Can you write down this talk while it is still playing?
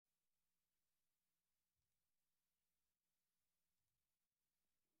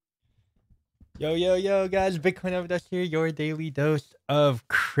Yo, guys, Bitcoin Overdose here, your daily dose of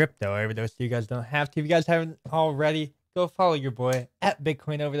crypto overdose. So you guys don't have to. If you guys haven't already, go follow your boy at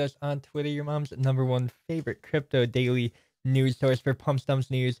Bitcoin Overdose on Twitter, your mom's #1 favorite crypto daily news source for pump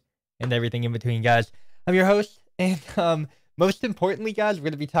stumps news and everything in between, guys. I'm your host, and most importantly, guys, we're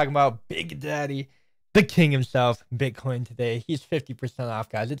going to be talking about Big Daddy, the king himself, Bitcoin today. He's 50% off,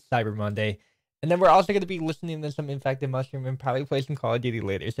 guys. It's Cyber Monday. And then we're also going to be listening to some Infected Mushroom and probably play some Call of Duty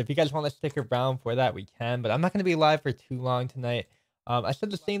later. So if you guys want to stick around for that, we can. But I'm not going to be live for too long tonight. I said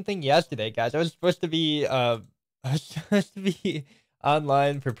the same thing yesterday, guys. I was supposed to be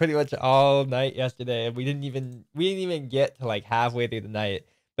online for pretty much all night yesterday, and we didn't even get to like halfway through the night.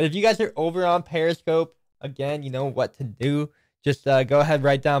 But if you guys are over on Periscope, again, you know what to do. Just go ahead,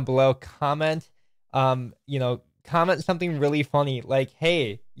 write down below, comment. Comment something really funny like,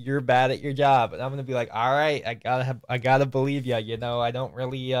 hey, you're bad at your job, and I'm gonna be like, all right, I gotta believe you. I don't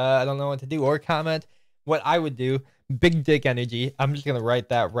really I don't know what to do. Or comment what I would do, big dick energy. I'm just gonna write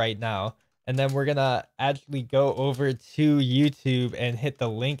that right now, and then we're gonna actually go over to YouTube and hit the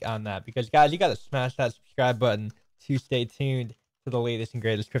link on that, because guys, you gotta smash that subscribe button to stay tuned to the latest and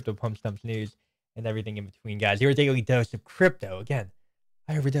greatest crypto pump stumps news and everything in between, guys. Your daily dose of crypto. Again,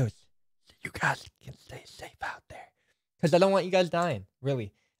 I overdose, so you guys can stay safe out there, because I don't want you guys dying,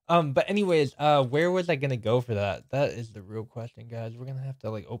 really. But anyways, where was I gonna go for that? That is the real question, guys. We're gonna have to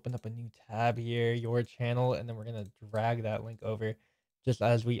like open up a new tab here, your channel, and then we're gonna drag that link over, just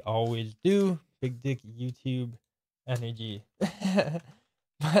as we always do. Big dick YouTube energy.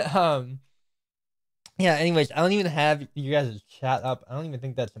 But yeah. Anyways, I don't even have you guys' chat up. I don't even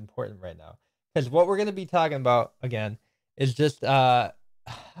think that's important right now, because what we're gonna be talking about again is just I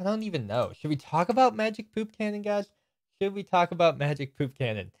don't even know. Should we talk about Magic Poop Cannon, guys? Should we talk about Magic Poop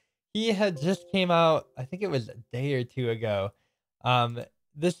Cannon? He had just came out, I think it was a day or two ago.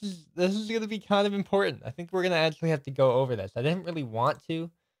 This is gonna be kind of important. I think we're gonna actually have to go over this. I didn't really want to,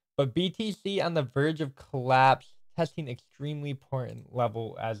 but BTC on the verge of collapse, testing extremely important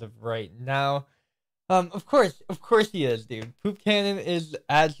level as of right now. Of course he is, dude. Poop Cannon is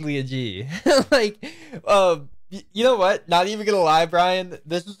actually a G. Like, you know what? Not even gonna lie, Brian.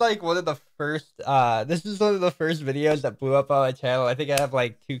 This is like one of the first. This is one of the first videos that blew up on my channel. I think I have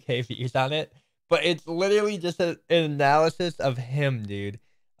like 2K views on it, but it's literally just an analysis of him, dude.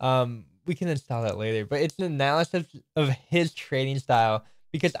 We can install that later, but it's an analysis of his trading style,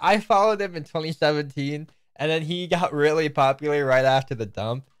 because I followed him in 2017, and then he got really popular right after the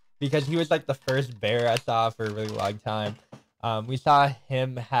dump, because he was like the first bear I saw for a really long time. We saw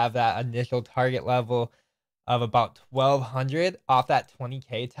him have that initial target level of about 1200 off that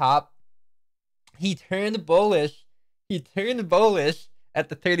 20K top. He turned bullish. He turned bullish at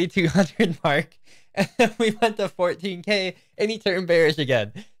the 3200 mark, and then we went to 14K, and he turned bearish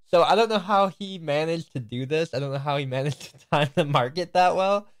again. So I don't know how he managed to do this. I don't know how he managed to time the market that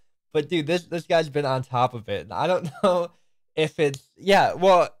well. But dude, this guy's been on top of it. And I don't know if it's, yeah,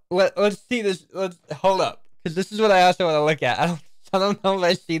 well, let's see this. Let's hold up, because this is what I also want to look at. I don't know if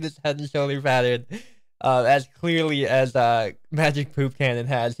I see this head and shoulder pattern as clearly as Magic Poop Cannon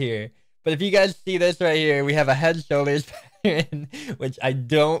has here. But if you guys see this right here, we have a head and shoulders pattern, which I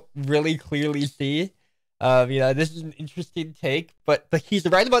don't really clearly see. This is an interesting take, but he's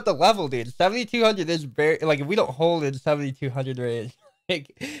right about the level, dude. 7,200 is very, like, if we don't hold in 7,200 range,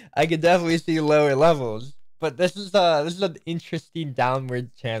 like, I could definitely see lower levels. But this is an interesting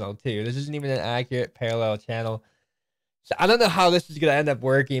downward channel too. This isn't even an accurate parallel channel. So I don't know how this is going to end up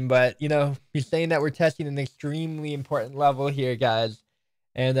working, but, he's saying that we're testing an extremely important level here, guys.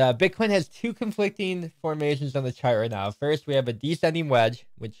 And Bitcoin has two conflicting formations on the chart right now. First, we have a descending wedge,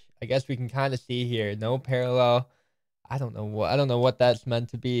 which I guess we can kind of see here. No parallel. I don't know what that's meant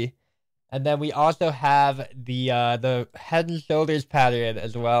to be. And then we also have the head and shoulders pattern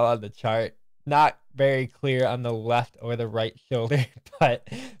as well on the chart. Not very clear on the left or the right shoulder, but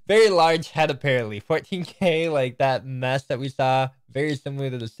very large head apparently. 14K, like that mess that we saw, very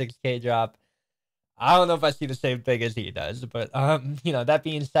similar to the 6K drop. I don't know if I see the same thing as he does, but that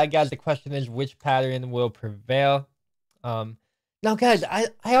being said, guys, the question is, which pattern will prevail? Now, guys,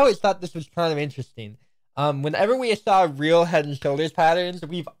 I always thought this was kind of interesting. Whenever we saw real head and shoulders patterns,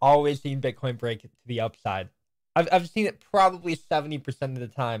 we've always seen Bitcoin break to the upside. I've seen it probably 70% of the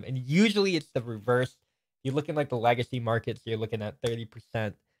time, and usually it's the reverse. You look in like the legacy markets, you're looking at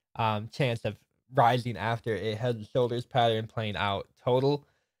 30% chance of rising after a head and shoulders pattern playing out total.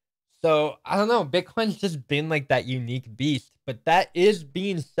 So I don't know, Bitcoin's just been like that unique beast, but that is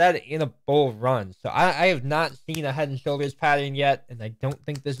being said in a bull run. So I have not seen a head and shoulders pattern yet, and I don't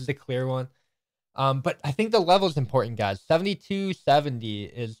think this is a clear one. But I think the level is important, guys.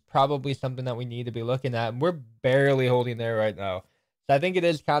 72.70 is probably something that we need to be looking at. And we're barely holding there right now. So I think it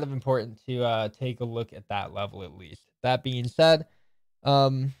is kind of important to take a look at that level at least. That being said,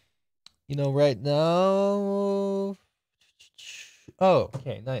 um, right now. Oh,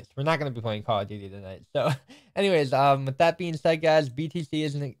 okay, nice. We're not gonna be playing Call of Duty tonight. So, anyways, with that being said, guys,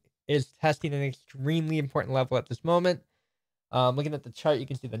 BTC is testing an extremely important level at this moment. Looking at the chart, you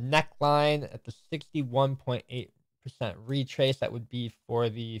can see the neckline at the 61.8% retrace. That would be for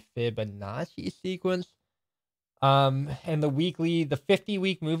the Fibonacci sequence. And the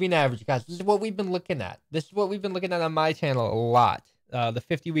 50-week moving average, guys. This is what we've been looking at. This is what we've been looking at on my channel a lot. The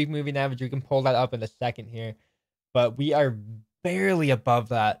 50-week moving average. We can pull that up in a second here, but we are barely above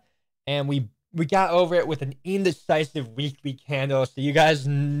that, and we got over it with an indecisive weekly candle. So you guys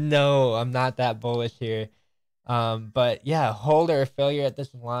know I'm not that bullish here. But yeah, hold or failure at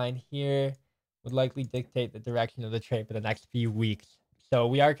this line here would likely dictate the direction of the trade for the next few weeks. So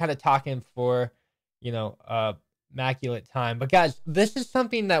we are kind of talking for, immaculate time. But guys, this is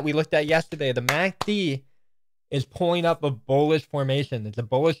something that we looked at yesterday. The MACD is pulling up a bullish formation. It's a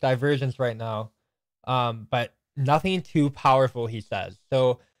bullish divergence right now. But nothing too powerful, he says.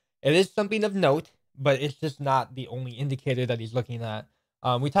 So it is something of note, but it's just not the only indicator that he's looking at.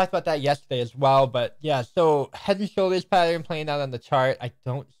 We talked about that yesterday as well, but yeah, so head and shoulders pattern playing out on the chart. I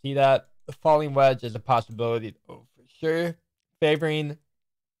don't see that. The falling wedge is a possibility, for sure, favoring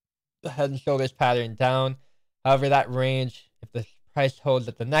the head and shoulders pattern down. However, that range, if the price holds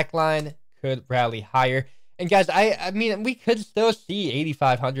at the neckline, could rally higher. And guys, I mean, we could still see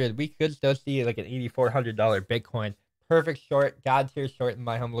 8,500. We could still see like an $8,400 Bitcoin. Perfect short, God tier short in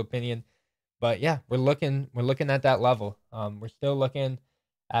my humble opinion. But yeah, we're looking at that level. We're still looking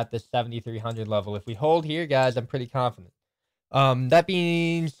at the 7,300 level. If we hold here, guys, I'm pretty confident. That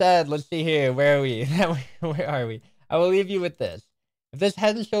being said, let's see here. Where are we? Where are we? I will leave you with this. If this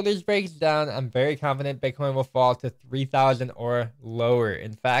head and shoulders breaks down, I'm very confident Bitcoin will fall to 3,000 or lower.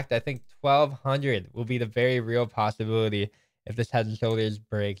 In fact, I think 1,200 will be the very real possibility if this head and shoulders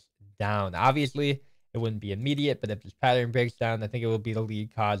breaks down. Obviously, it wouldn't be immediate, but if this pattern breaks down, I think it will be the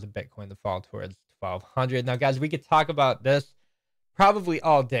lead cause of Bitcoin to fall towards 1,200. Now, guys, we could talk about this probably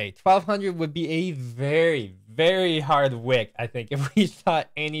all day. 1,200 would be a very, very hard wick, I think, if we saw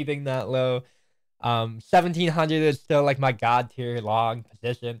anything that low. 1,700 is still like my God tier long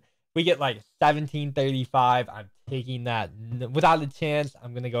position. We get like 1,735. I'm taking that without a chance.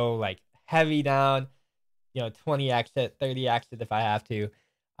 I'm gonna go like heavy down, 20 exit, 30 exit if I have to.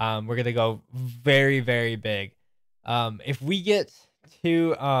 We're gonna go very, very big. If we get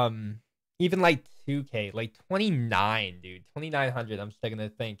to even like 2K, like 29, dude, 2,900, I'm still gonna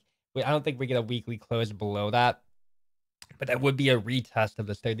think. I don't think we get a weekly close below that, but that would be a retest of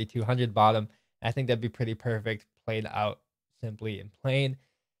this 3,200 bottom. I think that'd be pretty perfect, played out simply and plain.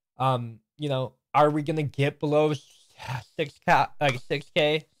 Are we gonna get below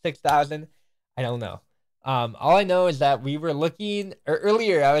 6K, 6,000? I don't know. All I know is that we were looking, or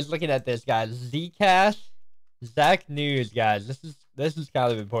earlier I was looking at this, guys. Zcash, Zach News, guys. This is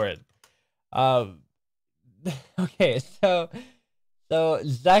kind of important. Okay, so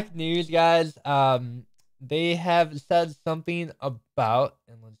Zach News, guys. They have said something about,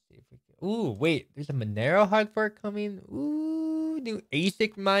 and let's see if we can. Ooh, wait, there's a Monero hard fork coming. Ooh, new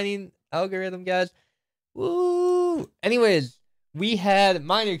ASIC mining algorithm, guys. Ooh. Anyways, we had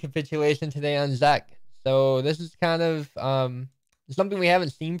miner capitulation today on Zach. So this is kind of something we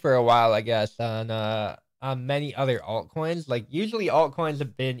haven't seen for a while, I guess, on many other altcoins. Like usually altcoins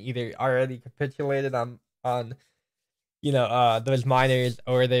have been either already capitulated on those miners,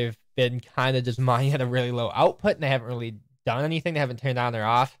 or they've been kind of just mining at a really low output and they haven't really done anything. They haven't turned on or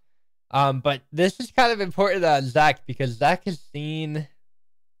off. But this is kind of important on Zach because Zach has seen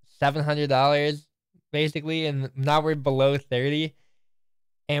 $700 basically, and now we're below 30,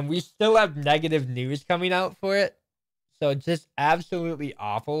 and we still have negative news coming out for it. So just absolutely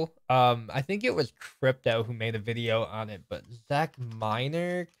awful. I think it was Crypto who made a video on it, but Zach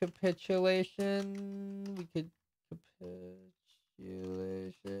miner capitulation. We could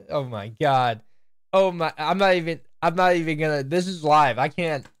capitulation. Oh my god. Oh my. I'm not even gonna. This is live. I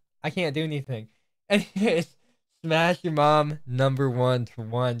can't do anything. Anyways, smash your mom #1 to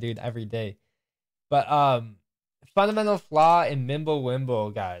 1, dude, every day. But fundamental flaw in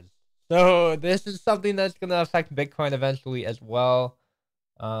Mimblewimble, guys. So this is something that's gonna affect Bitcoin eventually as well.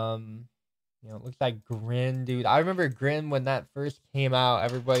 It looks like Grin, dude. I remember Grin when that first came out.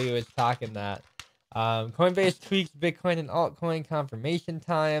 Everybody was talking that. Coinbase tweaks Bitcoin and altcoin confirmation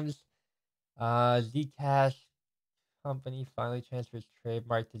times. Zcash company finally transfers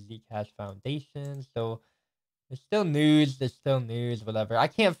trademark to Zcash Foundation. So there's still news. There's still news. Whatever. I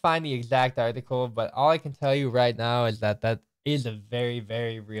can't find the exact article, but all I can tell you right now is that that is a very,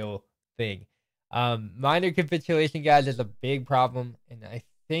 very real thing. Minor capitulation, guys, is a big problem, and I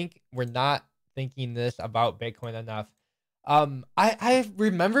think we're not thinking this about Bitcoin enough. I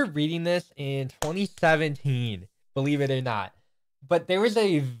remember reading this in 2017, believe it or not. But there was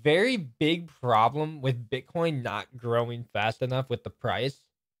a very big problem with Bitcoin not growing fast enough with the price.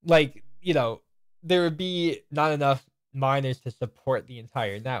 Like, there would be not enough miners to support the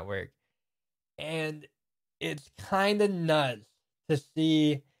entire network. And it's kind of nuts to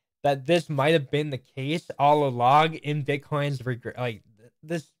see that this might have been the case all along in Bitcoin's like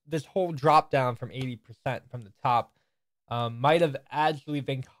this whole drop down from 80% from the top might have actually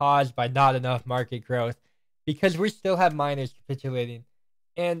been caused by not enough market growth because we still have miners capitulating.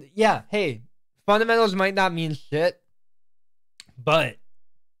 And yeah, hey, fundamentals might not mean shit, but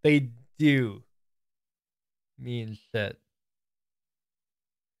they do mean shit.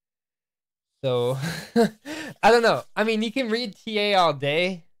 So I don't know. I mean, you can read TA all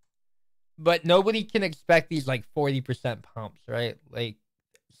day, but nobody can expect these like 40% pumps, right? Like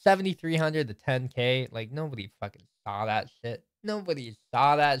 7,300 to 10K. Like nobody fucking saw that shit. Nobody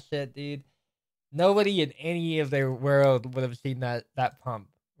saw that shit, dude. Nobody in any of their world would have seen that pump,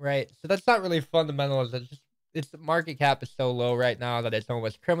 right? So that's not really fundamentals. It's the market cap is so low right now that it's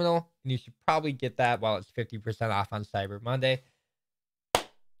almost criminal, and you should probably get that while it's 50% off on Cyber Monday.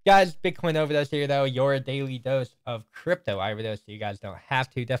 Guys, Bitcoin Overdose here, though, your daily dose of crypto overdose. So you guys don't have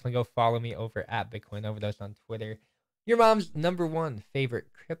to. Definitely go follow me over at Bitcoin Overdose on Twitter. Your mom's #1 favorite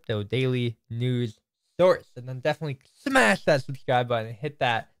crypto daily news source. And then definitely smash that subscribe button and hit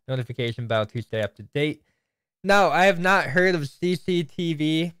that notification bell to stay up to date. No, I have not heard of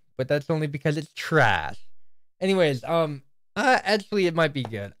CCTV, but that's only because it's trash. Anyways, actually it might be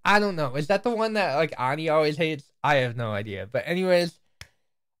good. I don't know. Is that the one that like Ani always hates? I have no idea. But anyways,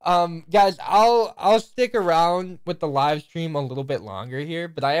 guys, I'll stick around with the live stream a little bit longer here,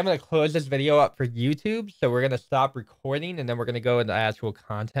 but I am gonna close this video up for YouTube, so we're gonna stop recording and then we're gonna go into actual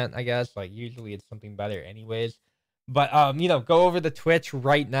content, I guess. Like usually it's something better anyways. But go over the Twitch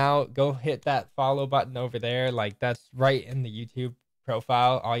right now. Go hit that follow button over there. Like that's right in the YouTube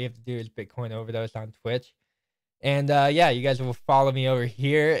profile. All you have to do is Bitcoin Overdose on Twitch. And yeah, you guys will follow me over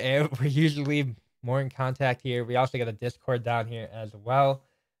here, and we're usually more in contact here. We also got a Discord down here as well.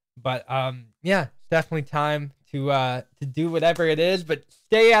 But yeah, it's definitely time to do whatever it is, but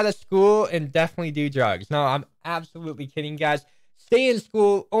stay out of school and definitely do drugs. No, I'm absolutely kidding, guys. Stay in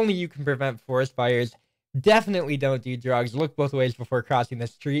school. Only you can prevent forest fires. Definitely don't do drugs. Look both ways before crossing the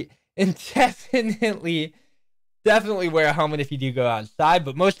street. And definitely wear a helmet if you do go outside.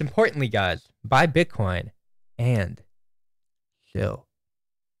 But most importantly, guys, buy Bitcoin and Shill.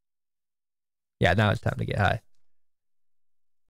 Yeah, now it's time to get high.